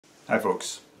Hi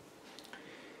folks.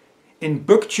 In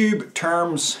booktube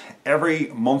terms, every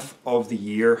month of the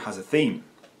year has a theme.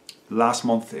 Last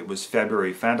month it was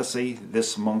February Fantasy,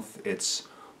 this month it's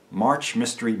March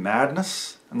Mystery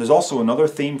Madness, and there's also another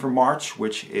theme for March,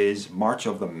 which is March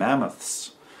of the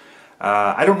Mammoths.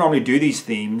 I don't normally do these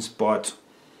themes, but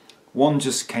one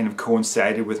just kind of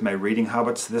coincided with my reading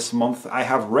habits this month. I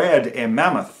have read a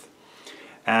mammoth,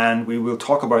 and we will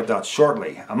talk about that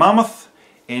shortly. A mammoth,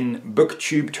 in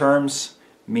booktube terms,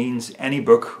 means any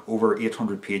book over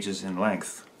 800 pages in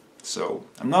length. So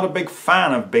I'm not a big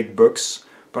fan of big books,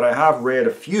 but I have read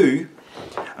a few,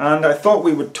 and I thought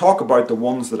we would talk about the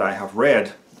ones that I have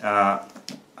read.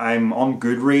 I'm on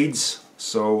Goodreads,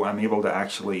 so I'm able to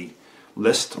actually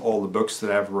list all the books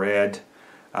that I've read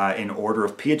in order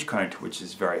of page count, which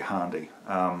is very handy.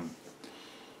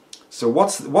 So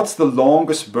what's the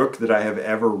longest book that I have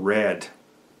ever read?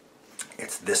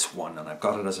 It's this one, and I've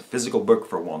got it as a physical book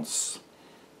for once.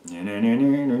 Oh,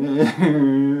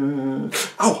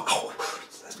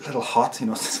 it's a little hot, you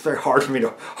know, it's very hard for me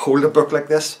to hold a book like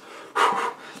this.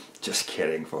 Just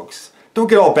kidding, folks.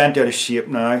 Don't get all bent out of shape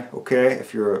now, okay,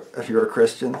 if you're a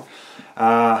Christian.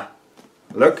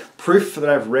 Look, proof that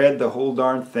I've read the whole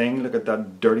darn thing. Look at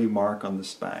that dirty mark on the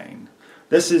spine.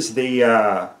 This is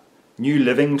the New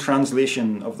Living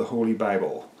Translation of the Holy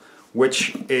Bible,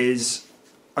 which is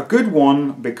a good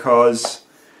one because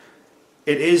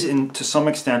it is, to some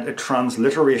extent, a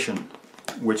transliteration,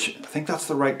 which I think that's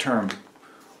the right term.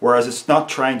 Whereas it's not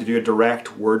trying to do a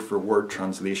direct word-for-word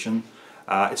translation.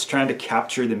 It's trying to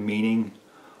capture the meaning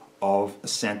of a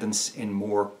sentence in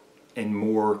more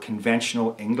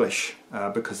conventional English,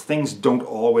 because things don't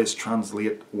always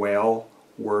translate well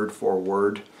word for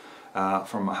word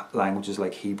from languages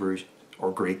like Hebrew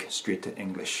or Greek straight to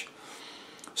English.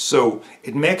 So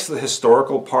it makes the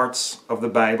historical parts of the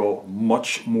Bible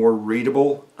much more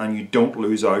readable, and you don't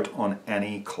lose out on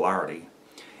any clarity.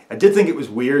 I did think it was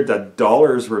weird that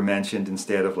dollars were mentioned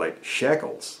instead of like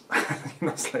shekels. You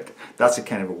know, it's like, that's a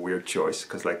kind of a weird choice,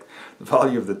 because like the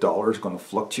value of the dollar is going to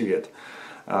fluctuate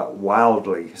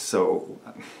wildly, so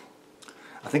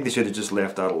I think they should have just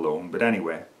left that alone. But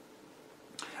anyway,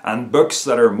 and books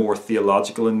that are more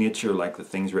theological in nature, like the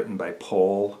things written by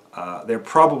Paul, they're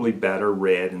probably better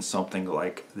read in something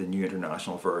like the New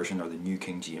International Version or the New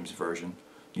King James Version,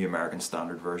 New American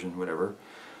Standard Version, whatever.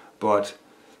 But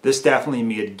this definitely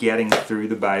made getting through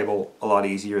the Bible a lot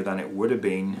easier than it would have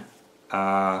been.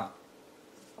 So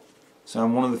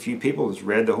I'm one of the few people who's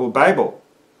read the whole Bible.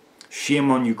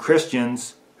 Shame on you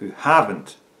Christians who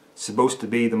haven't. It's supposed to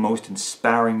be the most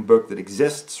inspiring book that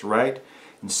exists, right?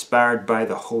 Inspired by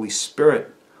the Holy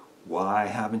Spirit. Why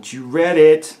haven't you read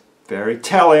it? Very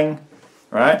telling,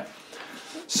 right?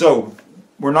 So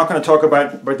we're not going to talk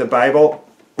about the Bible.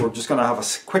 We're just going to have a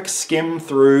quick skim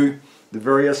through the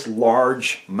various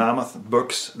large mammoth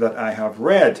books that I have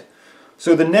read.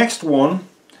 So the next one,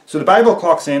 so the Bible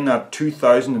clocks in at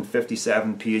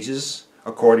 2,057 pages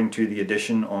according to the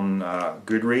edition on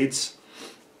Goodreads.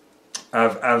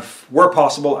 Where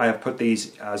possible, I have put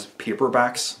these as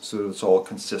paperbacks so that it's all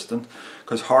consistent,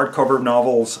 because hardcover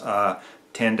novels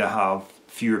tend to have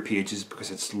fewer pages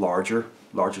because it's larger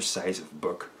size of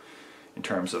book in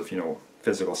terms of, you know,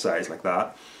 physical size like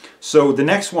that. So the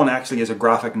next one actually is a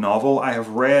graphic novel. I have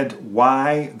read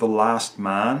Why the Last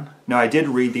Man. Now I did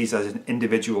read these as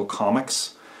individual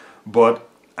comics, but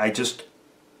I just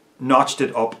notched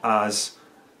it up as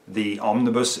the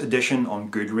omnibus edition on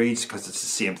Goodreads because it's the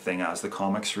same thing as the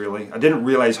comics, really. I didn't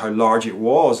realize how large it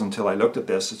was until I looked at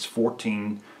this. It's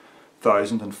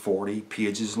 14,040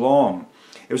 pages long.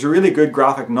 It was a really good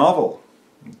graphic novel.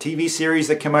 TV series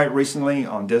that came out recently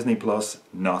on Disney Plus,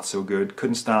 not so good.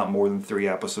 Couldn't stand more than 3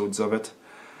 episodes of it.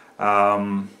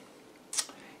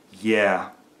 Yeah.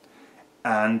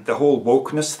 And the whole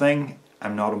wokeness thing,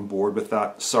 I'm not on board with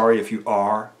that. Sorry if you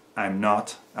are. I'm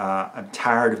not. I'm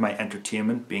tired of my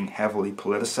entertainment being heavily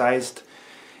politicized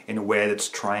in a way that's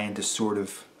trying to sort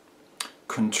of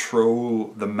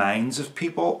control the minds of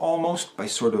people almost, by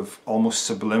sort of almost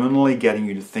subliminally getting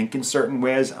you to think in certain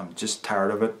ways. I'm just tired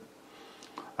of it.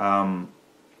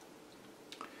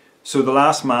 So The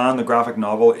Last Man, the graphic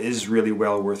novel, is really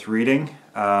well worth reading,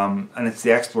 and it's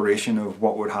the exploration of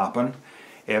what would happen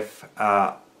if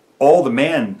all the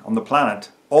men on the planet,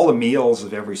 all the males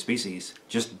of every species,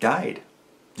 just died,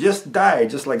 just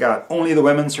like that. Only the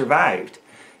women survived,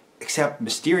 except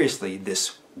mysteriously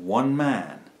this one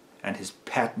man and his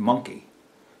pet monkey,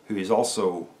 who is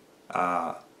also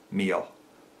male.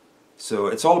 So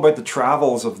it's all about the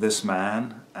travels of this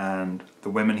man and the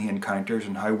women he encounters,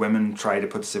 and how women try to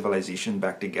put civilization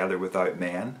back together without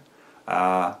men.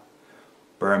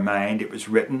 Bear in mind, it was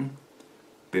written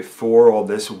before all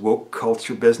this woke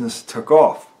culture business took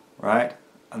off, right?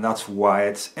 And that's why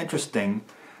it's interesting,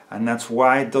 and that's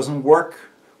why it doesn't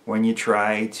work when you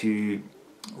try to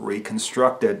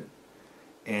reconstruct it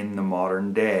in the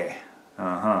modern day.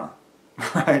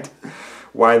 Right?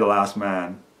 Why the Last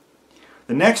Man?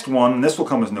 The next one, and this will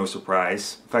come as no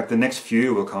surprise. In fact, the next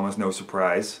few will come as no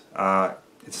surprise.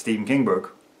 It's a Stephen King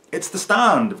book. It's The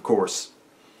Stand, of course.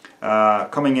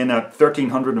 Coming in at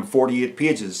 1,348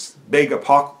 pages. Big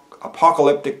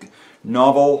apocalyptic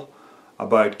novel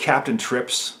about Captain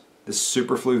Trips, this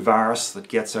superflu virus that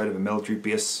gets out of a military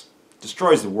base,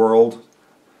 destroys the world,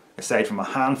 aside from a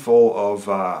handful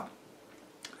of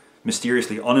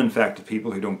mysteriously uninfected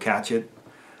people who don't catch it.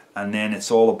 And then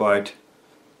it's all about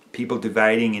people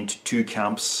dividing into two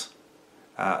camps.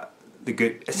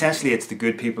 Essentially it's the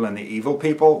good people and the evil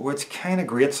people, which kind of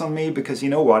grates on me because you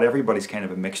know what, everybody's kind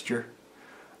of a mixture.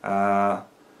 And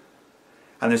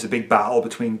there's a big battle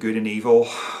between good and evil.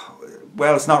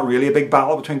 Well, it's not really a big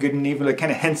battle between good and evil. It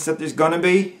kind of hints that there's going to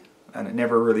be, and it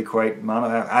never really quite,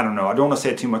 I don't know. I don't want to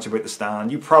say too much about The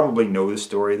Stand. You probably know the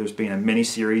story. There's been a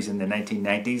mini-series in the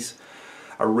 1990s,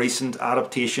 a recent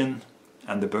adaptation,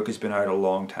 and the book has been out a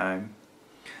long time.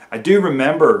 I do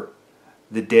remember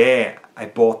the day I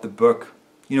bought the book.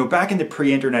 You know, back in the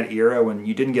pre-internet era when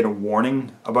you didn't get a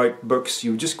warning about books,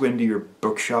 you would just go into your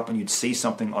bookshop and you'd see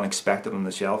something unexpected on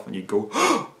the shelf and you'd go,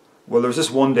 oh! Well, there was this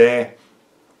one day,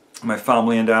 my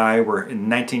family and I were in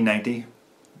 1990.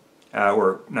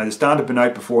 Now The Stand had been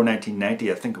out before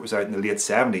 1990, I think it was out in the late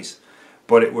 70s,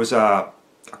 but it was a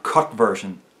cut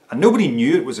version. And nobody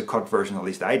knew it was a cut version, at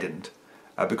least I didn't,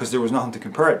 because there was nothing to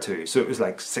compare it to. So it was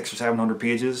like 600 or 700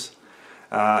 pages.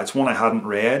 It's one I hadn't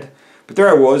read. But there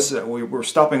I was, we were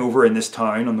stopping over in this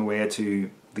town on the way to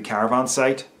the caravan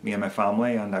site, me and my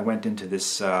family, and I went into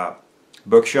this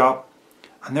bookshop,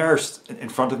 and there in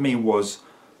front of me was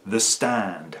The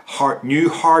Stand, new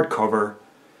hardcover,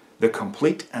 the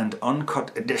complete and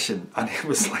uncut edition, and it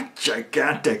was like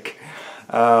gigantic,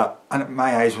 and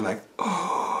my eyes were like,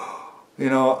 oh, you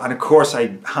know. And of course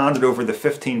I handed over the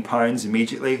 £15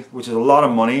 immediately, which is a lot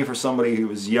of money for somebody who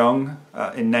was young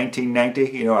in 1990.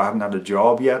 You know, I hadn't had a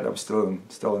job yet. I was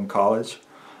still in college,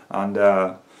 and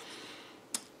of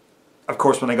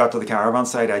course when I got to the caravan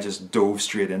site, I just dove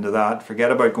straight into that.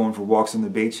 Forget about going for walks on the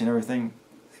beach and everything.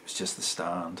 It was just The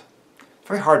Stand. It's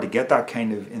very hard to get that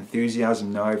kind of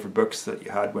enthusiasm now for books that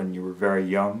you had when you were very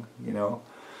young, you know.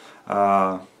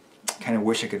 Kind of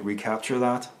wish I could recapture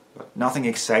that, but nothing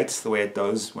excites the way it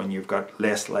does when you've got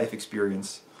less life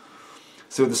experience.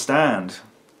 So The Stand,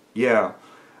 yeah.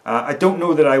 I don't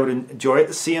know that I would enjoy it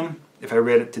the same if I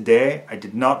read it today. I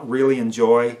did not really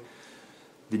enjoy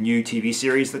the new TV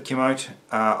series that came out,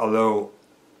 although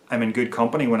I'm in good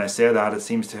company when I say that. It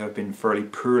seems to have been fairly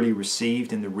poorly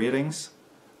received in the ratings.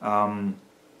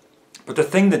 But the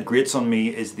thing that grates on me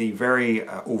is the very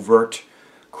overt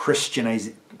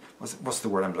Christianization. What's the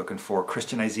word I'm looking for?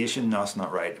 Christianization? No, it's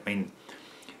not right. I mean,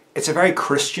 it's a very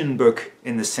Christian book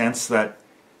in the sense that,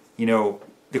 you know,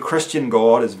 the Christian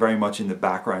God is very much in the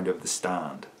background of The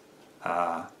Stand.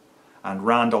 And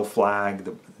Randall Flagg,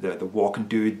 the walking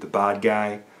dude, the bad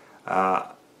guy,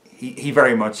 he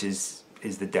very much is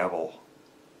the devil,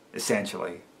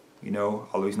 essentially, you know,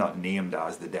 although he's not named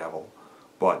as the devil.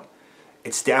 But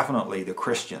it's definitely the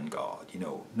Christian God, you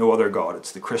know, no other God,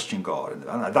 it's the Christian God, and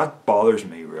that bothers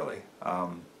me really. I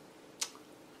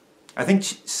think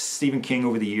Stephen King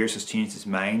over the years has changed his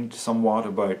mind somewhat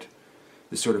about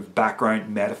the sort of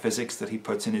background metaphysics that he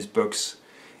puts in his books.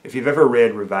 If you've ever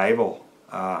read Revival,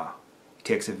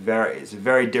 it's a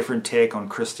very different take on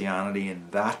Christianity in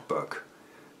that book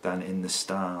than in The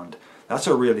Stand. That's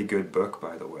a really good book,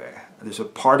 by the way. There's a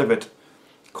part of it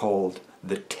called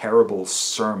The Terrible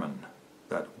Sermon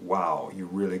that, wow, you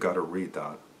really got to read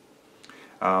that.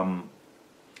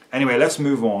 Anyway, let's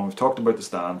move on. We've talked about The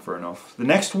Stand for enough. The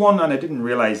next one, and I didn't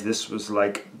realize this was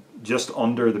like just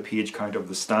under the page count of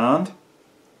The Stand,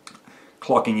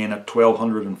 clocking in at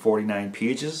 1,249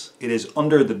 pages. It is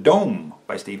Under the Dome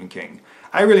by Stephen King.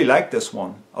 I really like this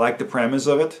one. I like the premise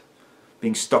of it,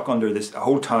 being stuck under this, a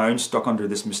whole town stuck under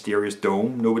this mysterious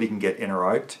dome. Nobody can get in or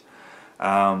out.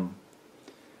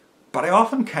 But I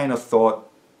often kind of thought,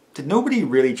 did nobody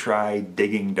really try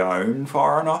digging down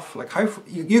far enough? Like, how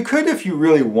you could, if you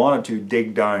really wanted to,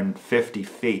 dig down 50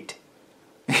 feet,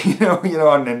 you know,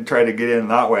 and then try to get in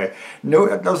that way. No,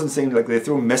 it doesn't seem like they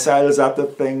throw missiles at the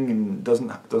thing and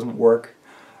it doesn't work.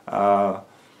 But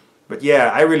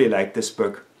yeah, I really like this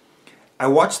book. I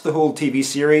watched the whole TV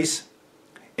series.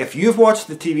 If you've watched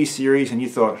the TV series and you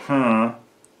thought,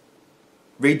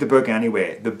 read the book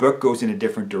anyway. The book goes in a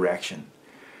different direction.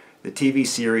 the TV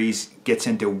series gets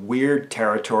into weird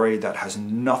territory that has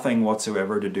nothing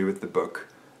whatsoever to do with the book.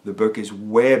 The book is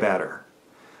way better.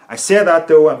 I say that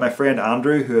though, and my friend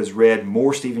Andrew, who has read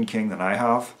more Stephen King than I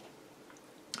have,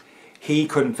 he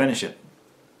couldn't finish it,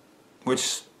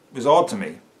 which was odd to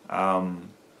me. And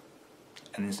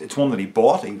it's one that he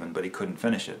bought even, but he couldn't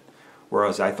finish it.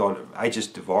 Whereas I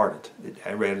just devoured it.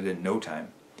 I read it in no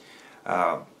time.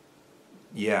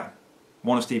 Yeah,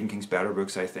 one of Stephen King's better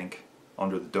books, I think,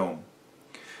 Under the Dome.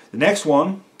 The next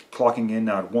one, clocking in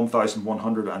at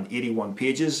 1,181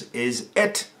 pages, is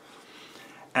It.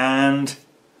 And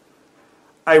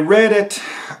I read it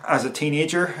as a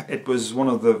teenager. It was one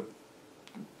of the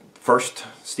first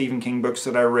Stephen King books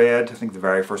that I read. I think the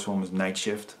very first one was Night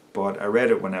Shift, but I read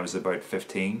it when I was about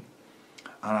 15,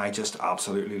 and I just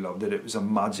absolutely loved it. It was a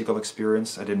magical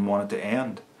experience. I didn't want it to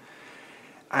end.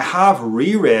 I have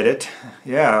reread it.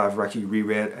 Yeah, I've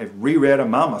reread A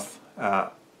Mammoth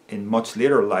in much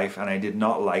later life, and I did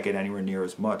not like it anywhere near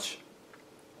as much,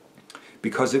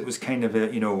 because it was kind of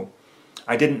a, you know,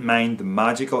 I didn't mind the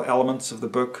magical elements of the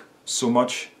book so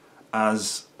much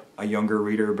as a younger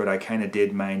reader, but I kind of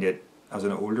did mind it as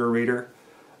an older reader,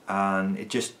 and it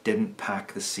just didn't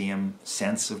pack the same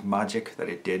sense of magic that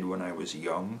it did when I was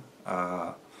young.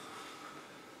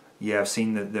 Yeah, I've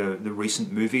seen the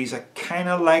recent movies. I kind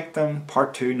of like them.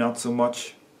 Part 2, not so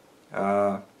much.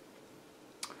 But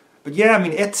yeah, I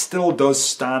mean, it still does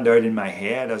stand out in my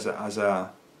head as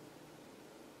a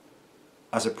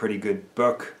pretty good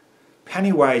book.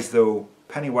 Pennywise, though,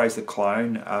 Pennywise the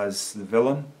Clown as the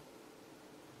villain,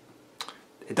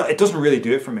 it doesn't really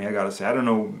do it for me, I gotta say. I don't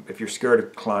know, if you're scared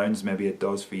of clowns, maybe it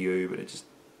does for you, but it just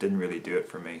didn't really do it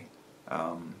for me.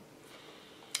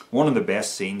 One of the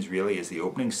best scenes really is the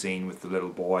opening scene with the little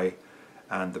boy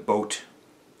and the boat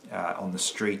on the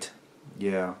street.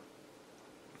 Yeah.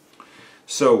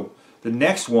 So the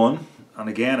next one, and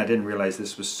again I didn't realize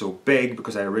this was so big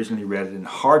because I originally read it in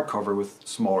hardcover with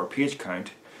smaller page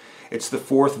count. It's the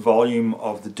 4th volume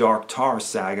of the Dark Tower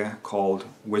saga called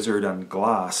Wizard and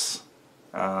Glass,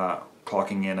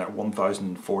 clocking in at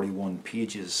 1,041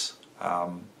 pages.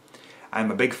 I'm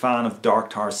a big fan of Dark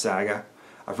Tower saga.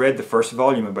 I've read the first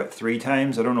volume about 3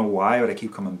 times. I don't know why, but I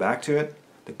keep coming back to it.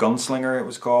 The Gunslinger, it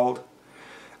was called.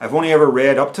 I've only ever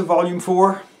read up to volume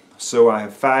 4, so I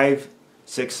have 5,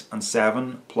 6 and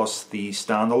 7 plus the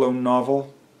standalone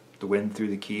novel, The Wind Through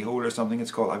the Keyhole or something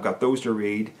it's called. I've got those to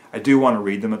read. I do want to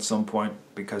read them at some point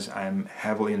because I'm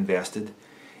heavily invested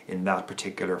in that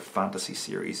particular fantasy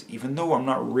series, even though I'm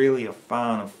not really a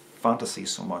fan of fantasy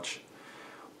so much,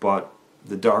 but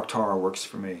the Dark Tower works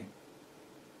for me.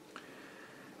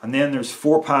 And then there's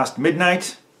 4 Past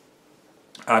Midnight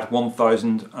at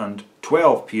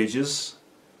 1,012 pages.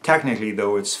 Technically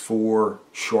though, it's 4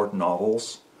 short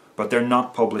novels, but they're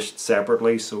not published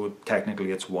separately, so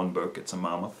technically it's one book. It's a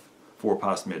Mammoth, 4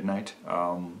 Past Midnight.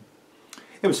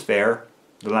 It was fair.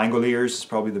 The Langoliers is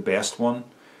probably the best one,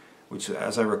 which,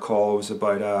 as I recall, was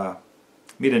about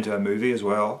made into a movie as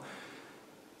well.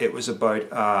 It was about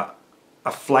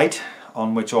a flight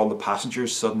on which all the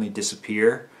passengers suddenly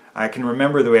disappear. I can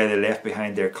remember the way they left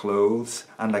behind their clothes,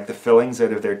 and like the fillings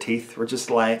out of their teeth were just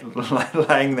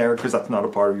lying there, because that's not a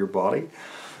part of your body,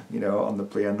 you know, on the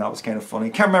plane. That was kind of funny.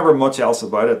 Can't remember much else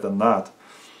about it than that,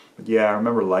 but yeah, I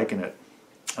remember liking it.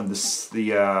 And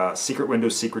the Secret Window,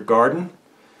 Secret Garden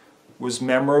was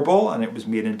memorable, and it was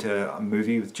made into a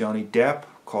movie with Johnny Depp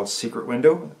called Secret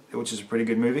Window, which is a pretty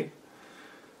good movie.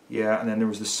 Yeah, and then there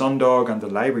was the Sundog and the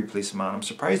Library Policeman. I'm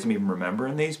surprised I'm even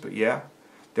remembering these, but yeah,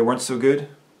 they weren't so good.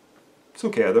 It's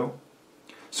okay though.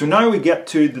 So now we get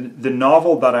to the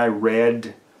novel that I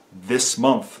read this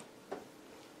month,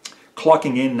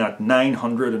 clocking in at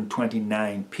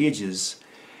 929 pages.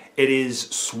 It is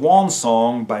Swan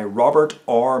Song by Robert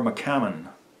R. McCammon.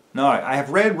 Now, I have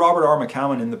read Robert R.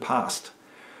 McCammon in the past.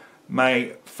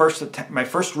 My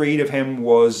first read of him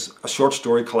was a short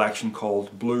story collection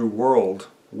called Blue World,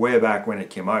 way back when it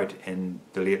came out in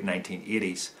the late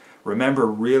 1980s. Remember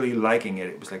really liking it.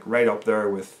 It was like right up there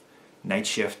with Night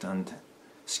Shift and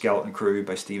Skeleton Crew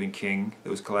by Stephen King,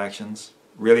 those collections.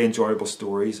 Really enjoyable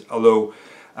stories, although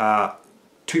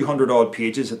 200 odd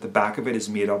pages at the back of it is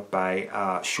made up by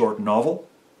a short novel,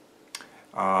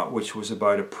 which was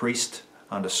about a priest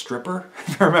and a stripper,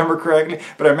 if I remember correctly.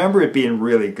 But I remember it being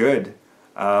really good.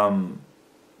 Yeah,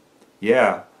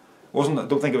 I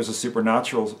don't think it was a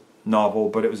supernatural novel,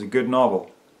 but it was a good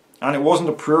novel. And it wasn't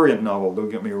a prurient novel, don't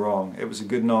get me wrong. It was a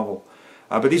good novel.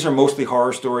 But these are mostly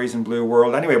horror stories in Blue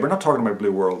World. Anyway, we're not talking about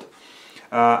Blue World.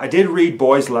 I did read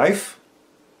Boy's Life,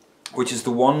 which is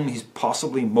the one he's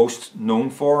possibly most known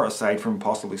for, aside from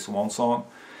possibly Swan Song.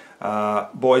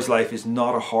 Boy's Life is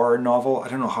not a horror novel. I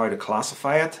don't know how to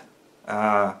classify it.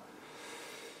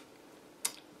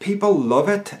 People love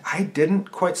it. I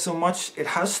didn't quite so much. It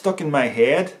has stuck in my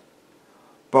head.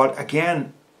 But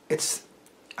again,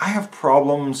 I have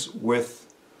problems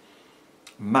with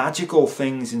magical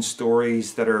things in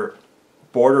stories that are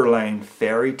borderline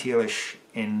fairy tale-ish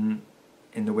in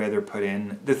the way they're put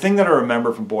in. The thing that I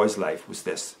remember from Boy's Life was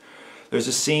this. There's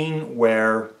a scene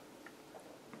where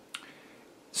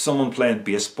someone playing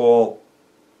baseball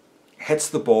hits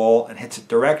the ball and hits it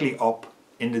directly up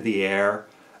into the air,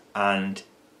 and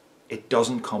it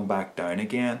doesn't come back down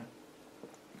again.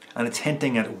 And it's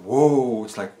hinting at, whoa,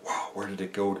 it's like, wow, where did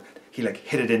it go? He like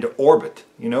hit it into orbit,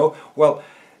 you know? Well,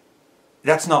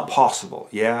 that's not possible,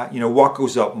 yeah? You know, what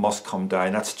goes up must come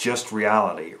down. That's just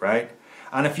reality, right?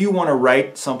 And if you want to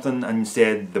write something and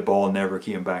said the ball never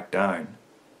came back down,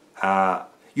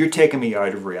 you're taking me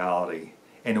out of reality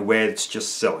in a way that's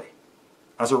just silly.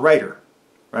 As a writer,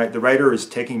 right? The writer is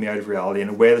taking me out of reality in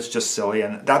a way that's just silly,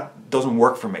 and that doesn't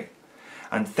work for me.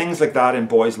 And things like that in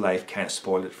Boy's Life kind of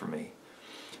spoiled it for me.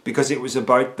 Because it was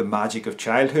about the magic of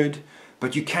childhood,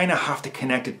 but you kind of have to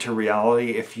connect it to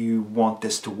reality if you want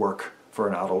this to work for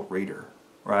an adult reader,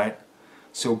 right?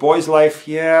 So Boy's Life,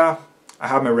 yeah, I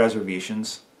have my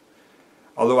reservations.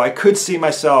 Although I could see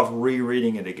myself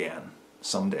rereading it again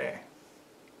someday.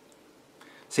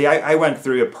 See, I went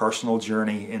through a personal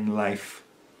journey in life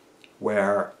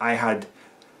where I had,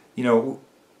 you know,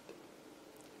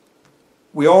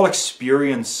 we all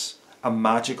experience a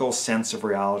magical sense of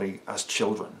reality as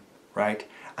children, right?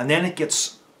 And then it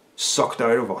gets sucked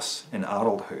out of us in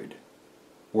adulthood,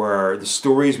 where the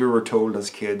stories we were told as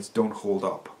kids don't hold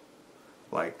up.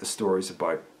 Like the stories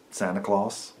about Santa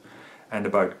Claus and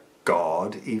about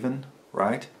God even,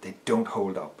 right? They don't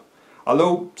hold up.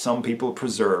 Although some people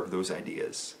preserve those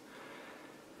ideas.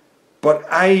 But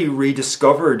I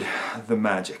rediscovered the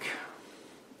magic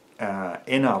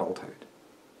in adulthood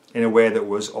in a way that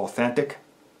was authentic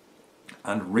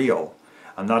and real.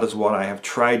 And that is what I have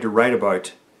tried to write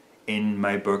about in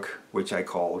my book, which I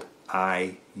called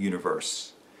I,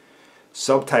 Universe.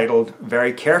 Subtitled,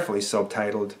 very carefully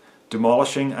subtitled,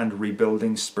 Demolishing and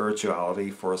Rebuilding Spirituality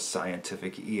for a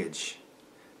Scientific Age.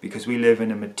 Because we live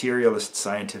in a materialist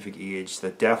scientific age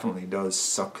that definitely does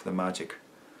suck the magic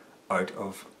out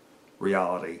of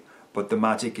reality. But the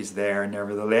magic is there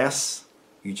nevertheless.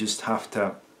 You just have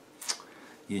to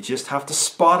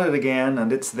spot it again,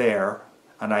 and it's there.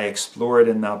 And I explore it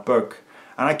in that book.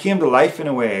 And I came to life in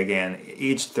a way again.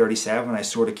 Aged 37, I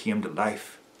sort of came to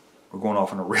life. We're going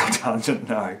off on a real tangent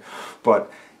now.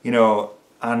 But, you know,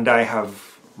 and I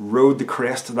have rode the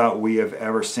crest of that wave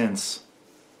ever since.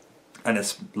 And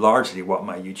it's largely what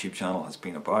my YouTube channel has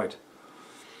been about.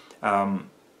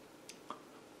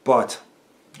 But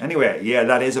anyway, yeah,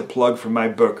 that is a plug for my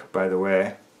book, by the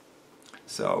way.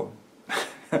 So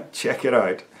check it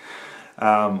out.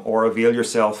 Or avail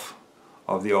yourself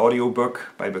of the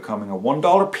audiobook by becoming a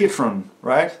 $1 patron,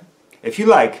 right? If you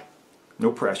like,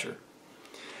 no pressure.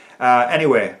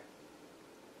 Anyway,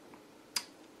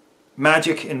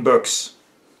 magic in books.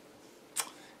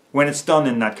 When it's done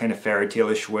in that kind of fairy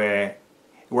tale-ish way,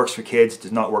 it works for kids,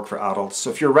 does not work for adults. So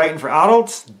if you're writing for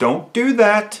adults, don't do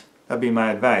that. That'd be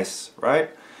my advice, right?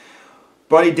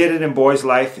 But he did it in Boy's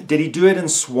Life. Did he do it in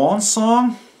Swan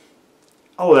Song?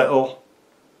 A little.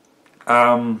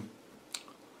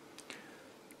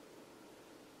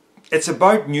 It's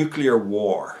about nuclear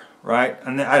war, right?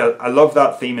 And I love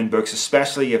that theme in books,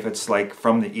 especially if it's like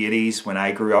from the 80s when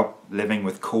I grew up living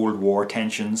with Cold War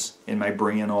tensions in my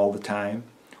brain all the time,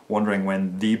 wondering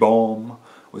when the bomb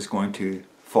was going to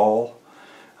fall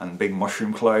and a big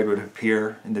mushroom cloud would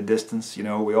appear in the distance. You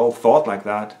know, we all thought like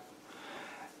that.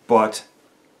 But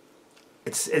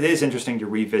it is interesting to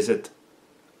revisit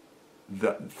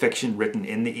the fiction written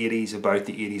in the 80s about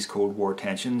the 80s Cold War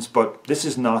tensions, but this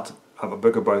is not a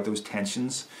book about those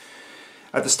tensions.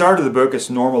 At the start of the book, it's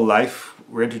normal life.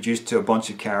 We're introduced to a bunch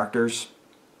of characters,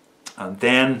 and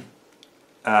then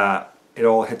it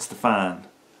all hits the fan,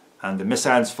 and the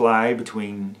missiles fly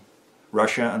between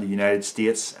Russia and the United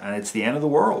States, and it's the end of the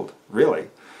world, really.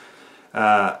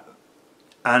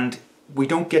 And we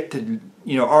don't get to,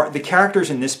 you know, the characters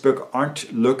in this book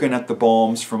aren't looking at the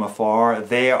bombs from afar.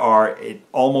 They are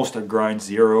almost at ground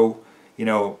zero. You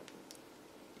know,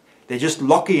 they're just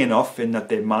lucky enough in that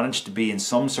they managed to be in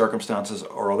some circumstances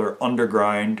or other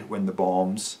underground when the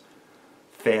bombs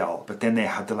fell. But then they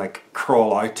had to like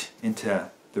crawl out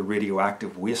into the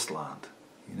radioactive wasteland,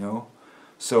 you know.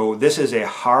 So this is a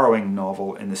harrowing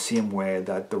novel in the same way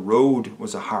that The Road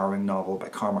was a harrowing novel by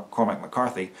Cormac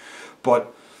McCarthy.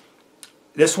 But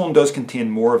this one does contain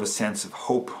more of a sense of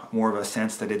hope, more of a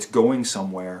sense that it's going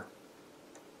somewhere.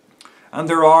 And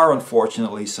there are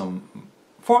unfortunately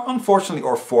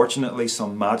or fortunately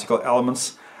some magical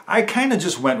elements. I kind of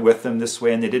just went with them this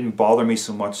way, and they didn't bother me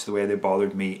so much the way they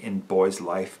bothered me in Boy's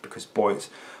Life, because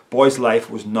Boy's Life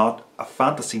was not a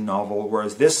fantasy novel,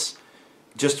 whereas this,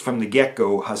 just from the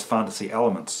get-go, has fantasy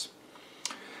elements.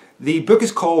 The book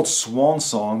is called Swan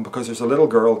Song because there's a little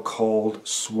girl called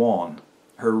Swan.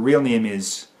 Her real name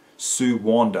is Sue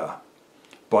Wanda,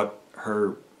 but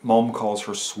her mom calls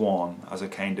her Swan as a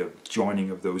kind of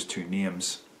joining of those two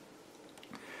names.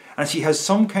 And she has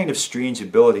some kind of strange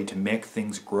ability to make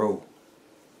things grow.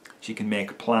 She can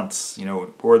make plants, you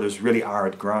know, where there's really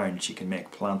arid ground, she can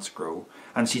make plants grow.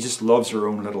 And she just loves her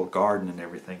own little garden and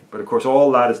everything. But of course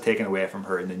all that is taken away from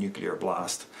her in the nuclear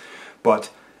blast. But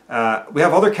we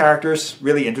have other characters,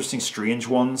 really interesting, strange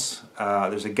ones.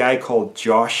 There's a guy called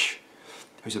Josh,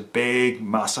 who's a big,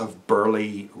 massive,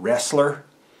 burly wrestler.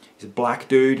 He's a black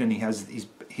dude, and he's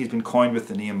been coined with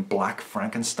the name Black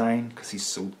Frankenstein because he's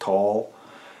so tall.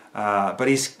 But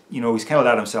he's kind of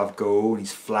let himself go, and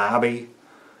he's flabby.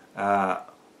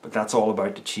 But that's all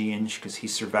about to change because he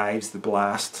survives the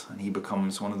blast and he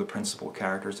becomes one of the principal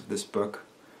characters of this book.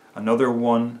 Another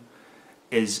one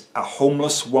is a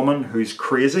homeless woman who's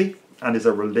crazy and is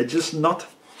a religious nut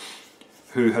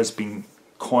who has been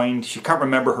coined, she can't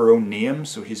remember her own name,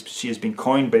 so she has been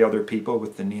coined by other people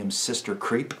with the name Sister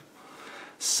Creep.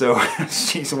 So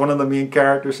she's one of the main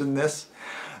characters in this.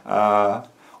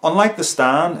 Unlike The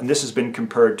Stand, and this has been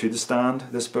compared to The Stand,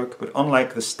 this book, but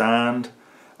unlike The Stand,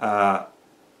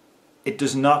 it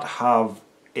does not have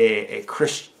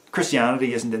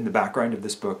Christianity isn't in the background of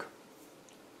this book.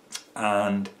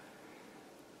 And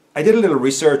I did a little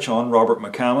research on Robert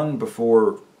McCammon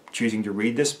before choosing to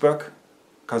read this book,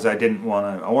 because I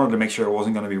wanted to make sure I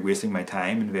wasn't going to be wasting my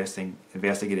time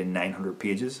investigating 900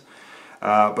 pages.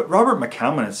 But Robert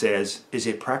McCammon, it says, is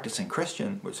a practicing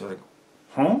Christian, which is like,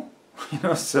 huh?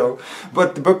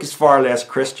 But the book is far less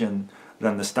Christian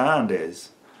than The Stand is.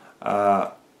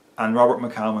 And Robert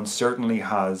McCammon certainly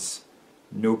has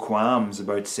no qualms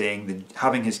about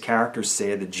having his characters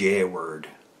say the J word,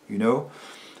 you know.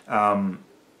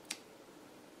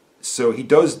 So he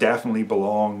does definitely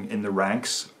belong in the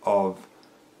ranks of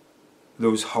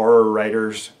those horror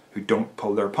writers who don't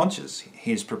pull their punches.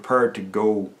 He's prepared to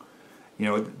go, you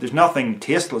know, there's nothing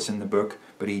tasteless in the book,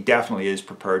 but he definitely is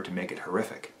prepared to make it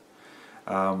horrific.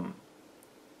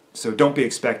 So don't be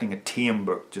expecting a tame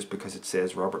book just because it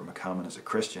says Robert McCammon is a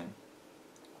Christian.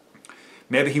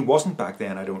 Maybe he wasn't back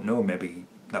then, I don't know. Maybe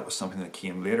that was something that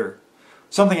came later.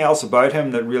 Something else about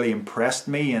him that really impressed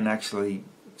me and actually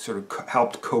sort of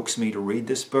helped coax me to read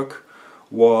this book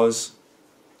was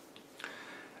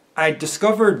I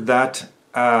discovered that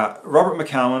Robert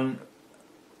McCammon,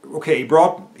 okay, he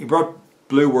brought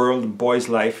Blue World and Boy's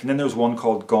Life, and then there was one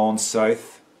called Gone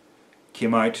South,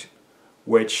 came out,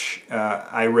 which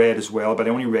I read as well, but I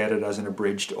only read it as an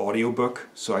abridged audiobook,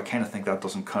 so I kind of think that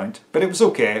doesn't count. But it was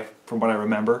okay from what I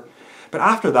remember. But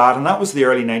after that, and that was the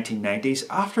early 1990s,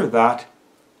 after that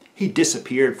he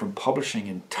disappeared from publishing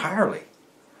entirely,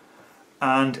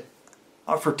 and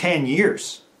for 10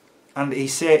 years. And he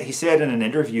said in an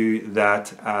interview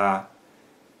that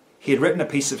he had written a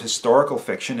piece of historical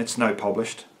fiction. It's now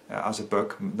published as a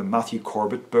book, the Matthew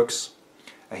Corbett books.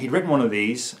 He'd written one of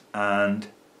these, and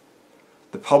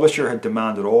the publisher had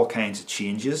demanded all kinds of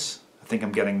changes. I think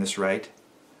I'm getting this right.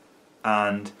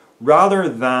 And rather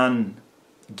than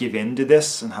give in to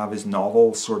this and have his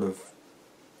novel sort of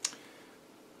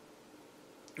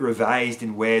revised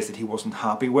in ways that he wasn't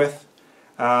happy with,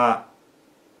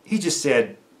 he just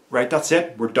said, right, that's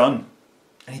it, we're done.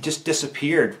 And he just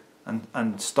disappeared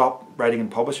and stopped writing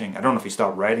and publishing. I don't know if he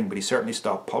stopped writing, but he certainly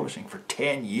stopped publishing for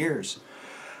 10 years.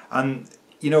 And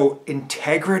you know,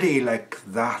 integrity like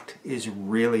that is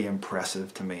really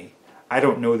impressive to me. I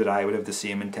don't know that I would have the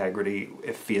same integrity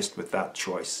if faced with that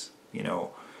choice. You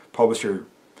know, publisher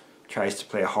tries to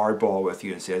play a hardball with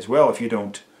you and says, well, if you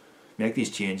don't make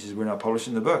these changes, we're not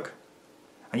publishing the book.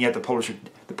 And yet the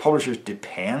publishers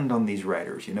depend on these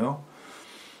writers, you know.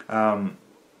 But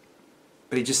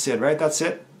he just said, right, that's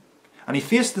it. And he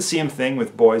faced the same thing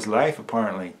with Boy's Life,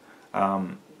 apparently.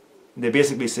 They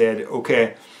basically said,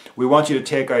 okay, we want you to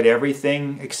take out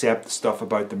everything except the stuff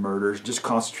about the murders. Just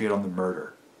concentrate on the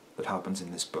murder that happens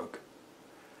in this book.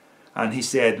 And he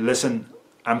said, listen,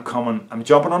 I'm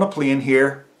jumping on a plane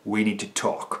here. We need to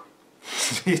talk.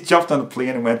 He jumped on a plane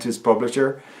and went to his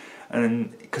publisher,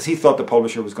 and because he thought the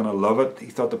publisher was going to love it. He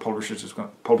thought the publisher was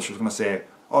going to say,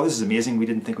 oh, this is amazing. We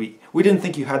didn't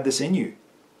think you had this in you.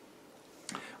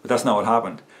 But that's not what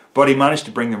happened. But he managed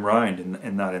to bring them round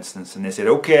in that instance, and they said,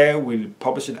 okay, we'll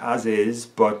publish it as is,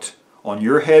 but on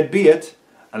your head be it.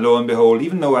 And lo and behold,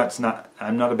 even though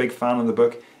I'm not a big fan of the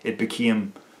book, it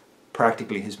became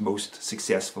practically his most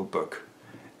successful book.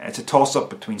 And it's a toss-up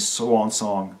between Swan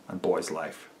Song and Boy's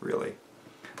Life, really.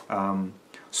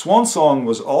 Swan Song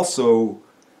was also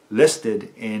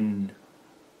listed in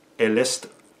a list,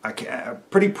 a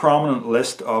pretty prominent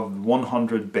list of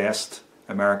 100 best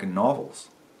American novels.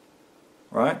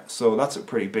 Right? So that's a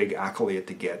pretty big accolade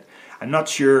to get. I'm not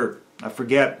sure, I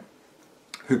forget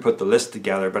who put the list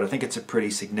together, but I think it's a pretty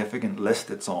significant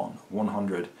list it's on,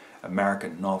 100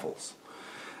 American novels.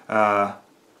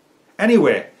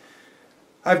 Anyway,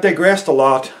 I've digressed a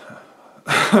lot.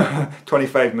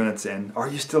 25 minutes in. Are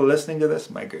you still listening to this?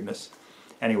 My goodness.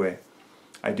 Anyway,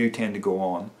 I do tend to go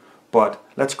on, but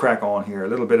let's crack on here. A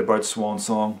little bit about Swan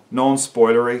Song,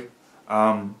 non-spoilery.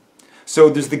 So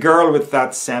there's the girl with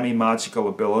that semi-magical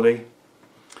ability.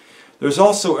 There's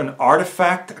also an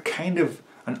artifact, a kind of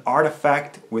an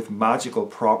artifact with magical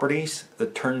properties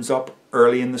that turns up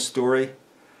early in the story.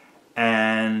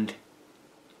 And,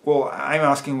 well, I'm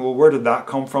asking, well, where did that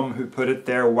come from? Who put it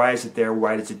there? Why is it there?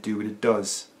 Why does it do what it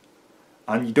does?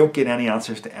 And you don't get any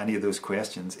answers to any of those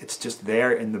questions. It's just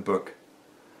there in the book.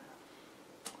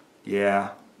 Yeah,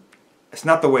 it's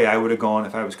not the way I would have gone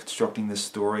if I was constructing this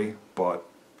story, but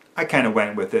I kind of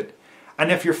went with it.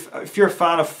 And if you're a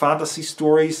fan of fantasy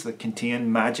stories that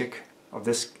contain magic of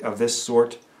this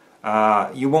sort,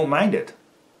 you won't mind it.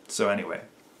 So anyway,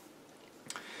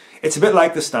 it's a bit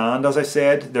like The Stand, as I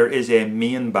said. There is a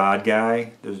main bad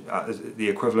guy. There's the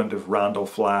equivalent of Randall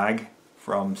Flagg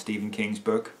from Stephen King's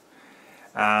book,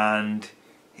 and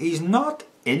he's not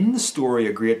in the story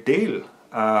a great deal.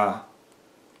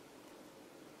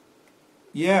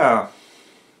 Yeah.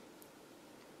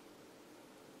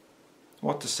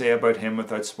 What to say about him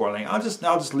without spoiling? I'll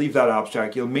just leave that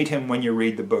abstract. You'll meet him when you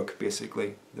read the book,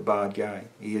 basically, the bad guy.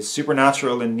 He is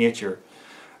supernatural in nature,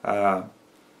 but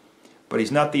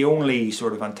he's not the only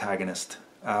sort of antagonist.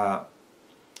 The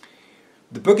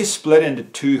book is split into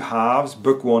two halves,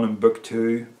 Book 1 and Book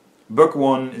 2. Book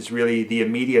 1 is really the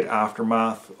immediate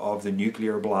aftermath of the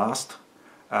nuclear blast,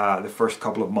 the first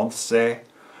couple of months, say.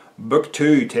 Book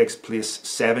 2 takes place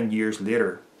 7 years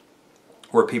later,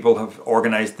 where people have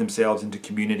organized themselves into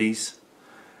communities,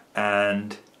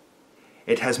 and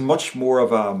it has much more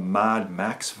of a Mad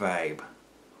Max vibe,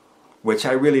 which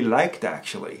I really liked,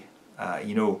 actually.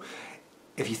 You know,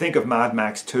 if you think of Mad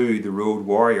Max 2, The Road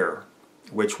Warrior,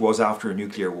 which was after a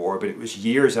nuclear war, but it was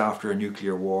years after a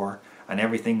nuclear war, and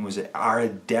everything was an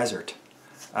arid desert.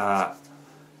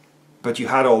 But you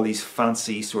had all these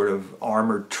fancy sort of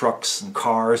armored trucks and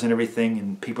cars and everything,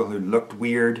 and people who looked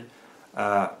weird.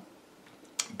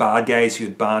 Bad guys who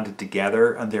had banded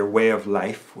together, and their way of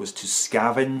life was to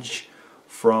scavenge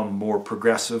from more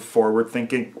progressive,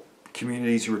 forward-thinking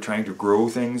communities who were trying to grow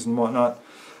things and whatnot.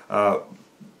 But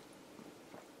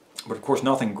of course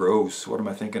nothing grows. What am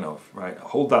I thinking of? Right?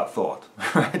 Hold that thought.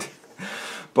 Right?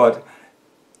 But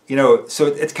you know, so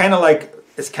it's kind of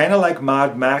like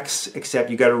Mad Max, except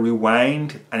you got to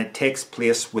rewind, and it takes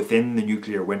place within the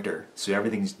nuclear winter. So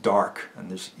everything's dark,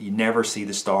 and you never see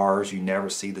the stars, you never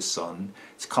see the sun.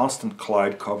 It's constant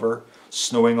cloud cover,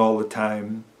 snowing all the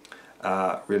time,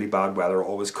 really bad weather,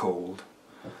 always cold,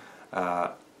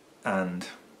 and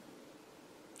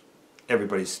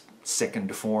everybody's sick and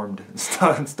deformed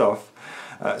and stuff.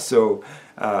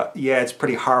 Yeah, it's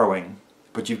pretty harrowing.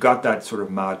 But you've got that sort of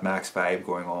Mad Max vibe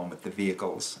going on with the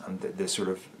vehicles and the sort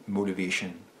of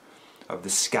motivation of the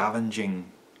scavenging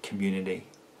community.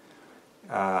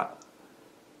 There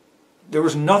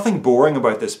was nothing boring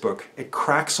about this book. It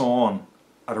cracks on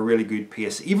at a really good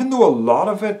pace, even though a lot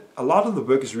of the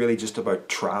book is really just about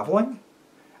traveling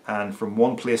and from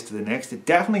one place to the next. It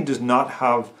definitely does not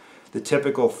have the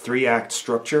typical 3-act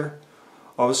structure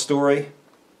of a story.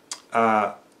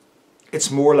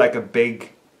 It's more like a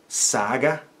big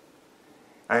saga.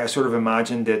 I sort of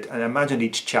imagined it, and I imagined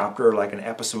each chapter like an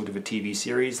episode of a TV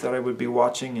series that I would be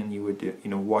watching, and you would, you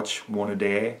know, watch one a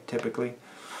day typically.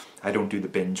 I don't do the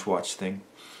binge watch thing.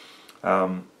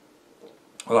 Well,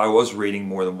 I was reading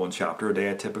more than one chapter a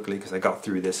day typically, because I got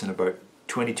through this in about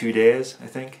 22 days, I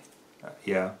think.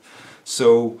 Yeah.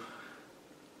 So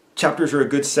chapters are a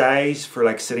good size for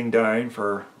like sitting down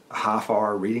for a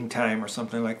half-hour reading time or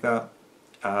something like that.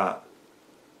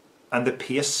 And the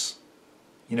pace,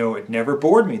 you know, it never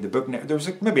bored me. The book, there was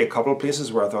maybe a couple of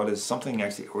places where I thought, is something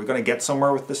actually, are we going to get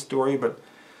somewhere with this story? But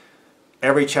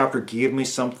every chapter gave me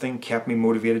something, kept me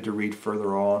motivated to read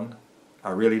further on.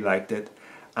 I really liked it.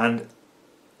 And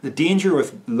The danger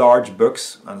with large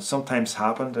books, and it sometimes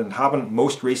happened, and it happened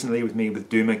most recently with me with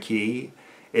Duma Key,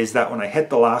 is that when I hit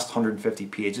the last 150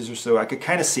 pages or so, I could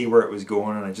kind of see where it was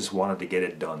going and I just wanted to get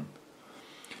it done.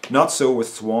 Not so with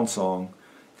Swan Song.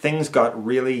 Things got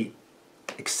really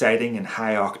exciting and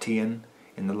high octane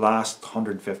in the last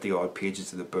 150 odd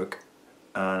pages of the book,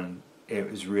 and it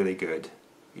was really good.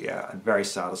 Yeah, and very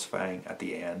satisfying at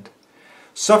the end.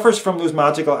 Suffers from those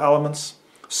magical elements.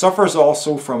 Suffers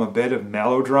also from a bit of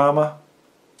melodrama,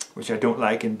 which I don't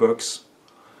like in books.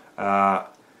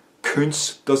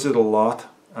 Kuntz does it a lot,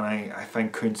 and I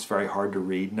find Kuntz very hard to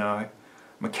read now.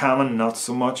 McCammon not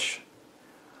so much.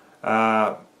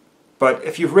 But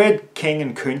if you've read King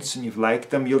and Kuntz and you've liked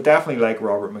them, you'll definitely like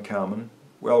Robert McCammon.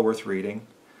 Well worth reading.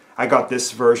 I got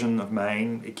this version of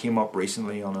mine. It came up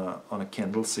recently on a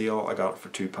Kindle sale. I got it for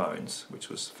 £2, which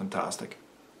was fantastic.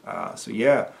 So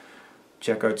yeah,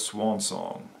 check out Swan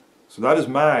Song. So that is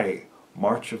my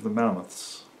March of the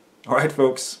Mammoths. Alright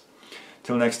folks,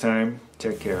 till next time,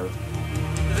 take care.